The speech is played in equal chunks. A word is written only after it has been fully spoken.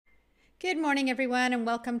Good morning, everyone, and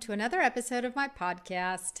welcome to another episode of my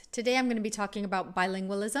podcast. Today I'm going to be talking about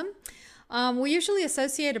bilingualism. We usually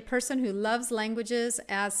associate a person who loves languages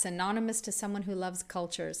as synonymous to someone who loves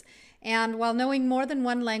cultures. And while knowing more than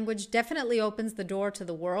one language definitely opens the door to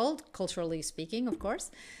the world, culturally speaking, of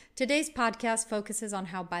course, today's podcast focuses on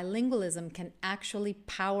how bilingualism can actually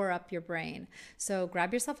power up your brain. So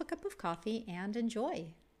grab yourself a cup of coffee and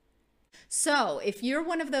enjoy. So, if you're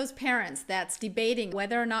one of those parents that's debating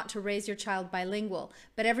whether or not to raise your child bilingual,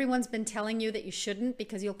 but everyone's been telling you that you shouldn't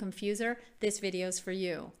because you'll confuse her, this video is for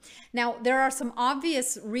you. Now, there are some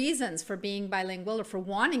obvious reasons for being bilingual or for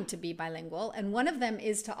wanting to be bilingual, and one of them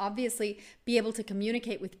is to obviously be able to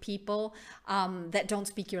communicate with people that don't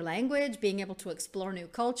speak your language, being able to explore new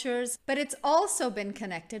cultures, but it's also been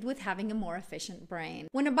connected with having a more efficient brain.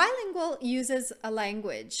 When a bilingual uses a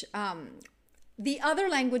language, the other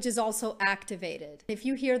language is also activated. If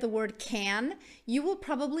you hear the word can, you will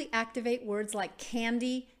probably activate words like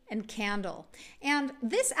candy and candle. And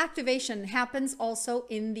this activation happens also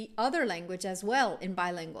in the other language as well in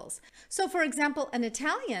bilinguals. So for example, an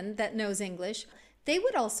Italian that knows English, they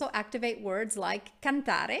would also activate words like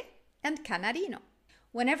cantare and canarino.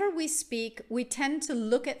 Whenever we speak, we tend to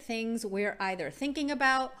look at things we're either thinking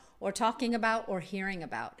about or talking about or hearing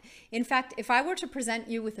about. In fact, if I were to present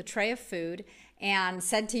you with a tray of food and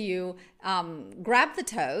said to you, grab the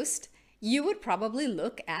toast, you would probably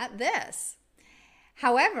look at this.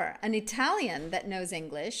 However, an Italian that knows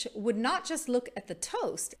English would not just look at the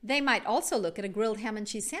toast. They might also look at a grilled ham and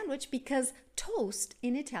cheese sandwich because toast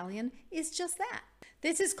in Italian is just that.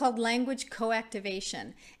 This is called language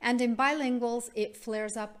co-activation, and in bilinguals, it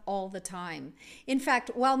flares up all the time. In fact,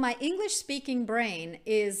 while my English-speaking brain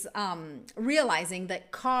is realizing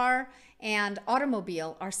that car and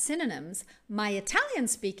automobile are synonyms, my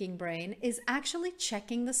Italian-speaking brain is actually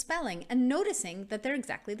checking the spelling and noticing that they're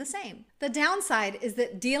exactly the same. The downside is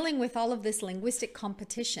that dealing with all of this linguistic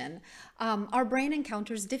competition, our brain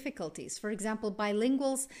encounters difficulties. For example,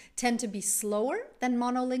 bilinguals tend to be slower than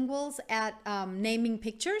monolinguals at naming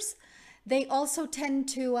pictures. They also tend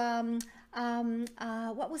to,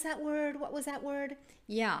 what was that word?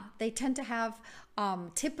 Yeah, they tend to have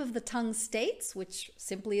tip of the tongue states, which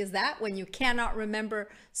simply is that when you cannot remember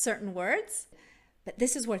certain words. But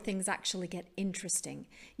this is where things actually get interesting.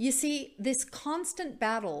 You see, this constant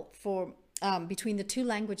battle for between the two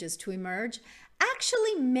languages to emerge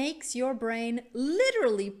actually makes your brain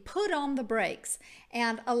literally put on the brakes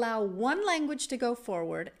and allow one language to go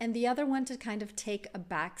forward and the other one to kind of take a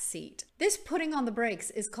back seat. This putting on the brakes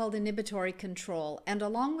is called inhibitory control, and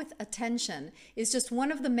along with attention is just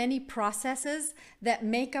one of the many processes that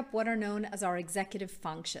make up what are known as our executive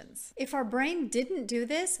functions. If our brain didn't do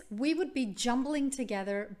this, we would be jumbling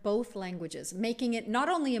together both languages, making it not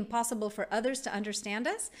only impossible for others to understand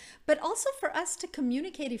us, but also for us to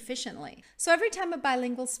communicate efficiently. So every time a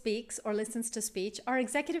bilingual speaks or listens to speech, our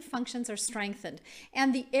executive functions are strengthened,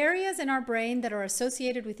 and the areas in our brain that are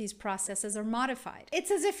associated with these processes are modified.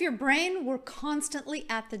 It's as if your brain were constantly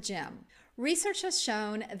at the gym. Research has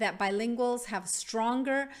shown that bilinguals have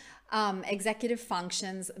stronger executive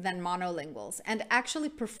functions than monolinguals and actually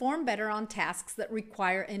perform better on tasks that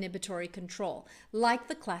require inhibitory control, like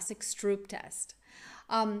the classic Stroop test.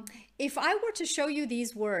 If I were to show you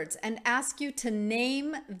these words and ask you to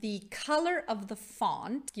name the color of the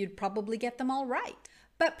font, you'd probably get them all right.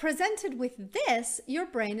 But presented with this, your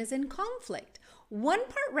brain is in conflict. One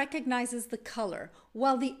part recognizes the color,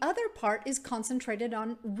 while the other part is concentrated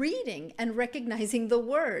on reading and recognizing the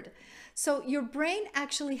word. So your brain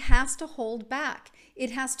actually has to hold back.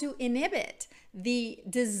 It has to inhibit the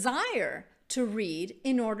desire to read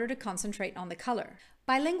in order to concentrate on the color.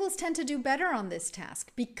 Bilinguals tend to do better on this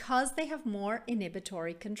task because they have more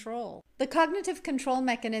inhibitory control. The cognitive control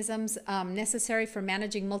mechanisms necessary for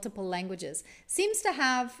managing multiple languages seems to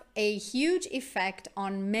have a huge effect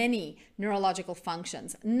on many neurological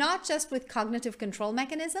functions, not just with cognitive control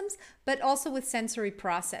mechanisms, but also with sensory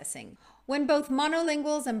processing. When both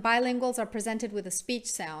monolinguals and bilinguals are presented with a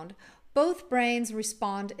speech sound, both brains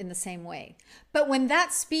respond in the same way. But when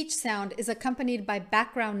that speech sound is accompanied by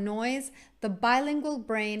background noise, the bilingual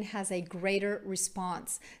brain has a greater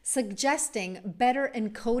response, suggesting better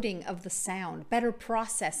encoding of the sound, better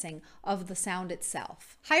processing of the sound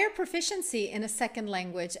itself. Higher proficiency in a second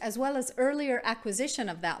language, as well as earlier acquisition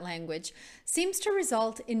of that language, seems to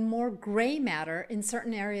result in more gray matter in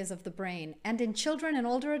certain areas of the brain, and in children and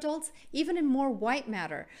older adults, even in more white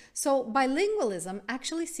matter. So bilingualism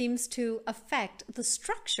actually seems to affect the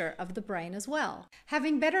structure of the brain as well.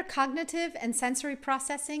 Having better cognitive and sensory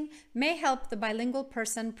processing may help the bilingual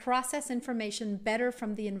person process information better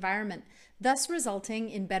from the environment, thus resulting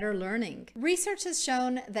in better learning. Research has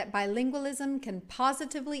shown that bilingualism can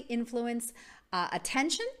positively influence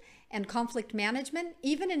attention and conflict management,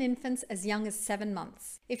 even in infants as young as 7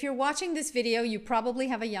 months. If you're watching this video, you probably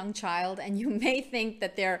have a young child and you may think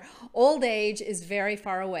that their old age is very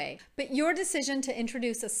far away. But your decision to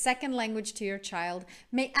introduce a second language to your child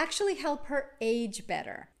may actually help her age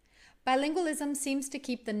better. Bilingualism seems to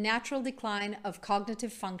keep the natural decline of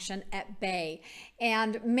cognitive function at bay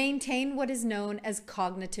and maintain what is known as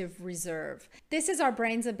cognitive reserve. This is our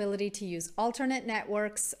brain's ability to use alternate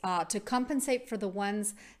networks to compensate for the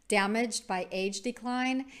ones damaged by age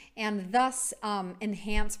decline and thus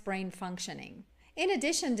enhance brain functioning. In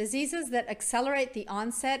addition, diseases that accelerate the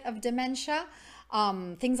onset of dementia,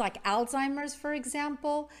 things like Alzheimer's, for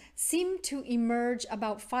example, seem to emerge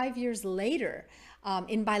about 5 years later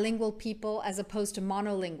in bilingual people as opposed to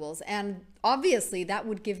monolinguals. And obviously that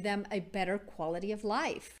would give them a better quality of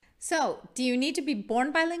life. So, do you need to be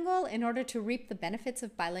born bilingual in order to reap the benefits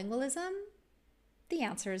of bilingualism? The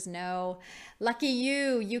answer is no. Lucky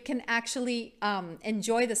you, you can actually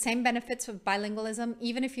enjoy the same benefits of bilingualism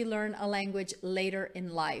even if you learn a language later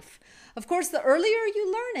in life. Of course, the earlier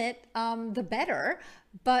you learn it, the better,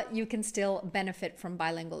 but you can still benefit from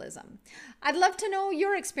bilingualism. I'd love to know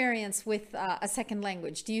your experience with a second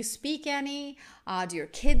language. Do you speak any? Do your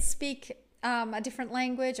kids speak a different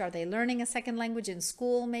language? Are they learning a second language in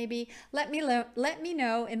school maybe? Let me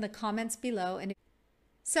know in the comments below. And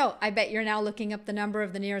so I bet you're now looking up the number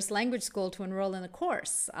of the nearest language school to enroll in the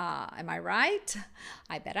course. Am I right?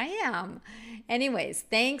 I bet I am. Anyways,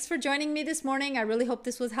 thanks for joining me this morning. I really hope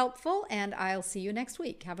this was helpful, and I'll see you next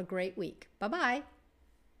week. Have a great week. Bye-bye.